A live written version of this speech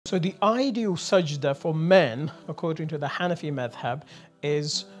So the ideal sajda for men, according to the Hanafi Madhab,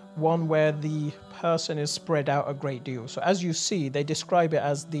 is one where the person is spread out a great deal. So as you see, they describe it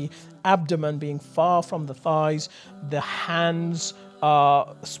as the abdomen being far from the thighs, the hands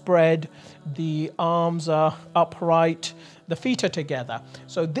are spread, the arms are upright, the feet are together.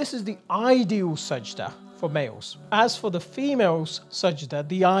 So this is the ideal sajda for males. As for the female's sajda,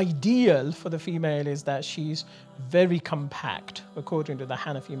 the ideal for the female is that she's very compact, according to the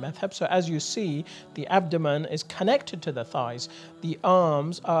Hanafi madhab. So as you see, the abdomen is connected to the thighs, the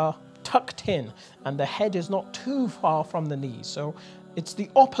arms are tucked in, and the head is not too far from the knees. So it's the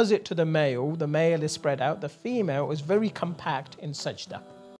opposite to the male. The male is spread out, the female is very compact in sajda.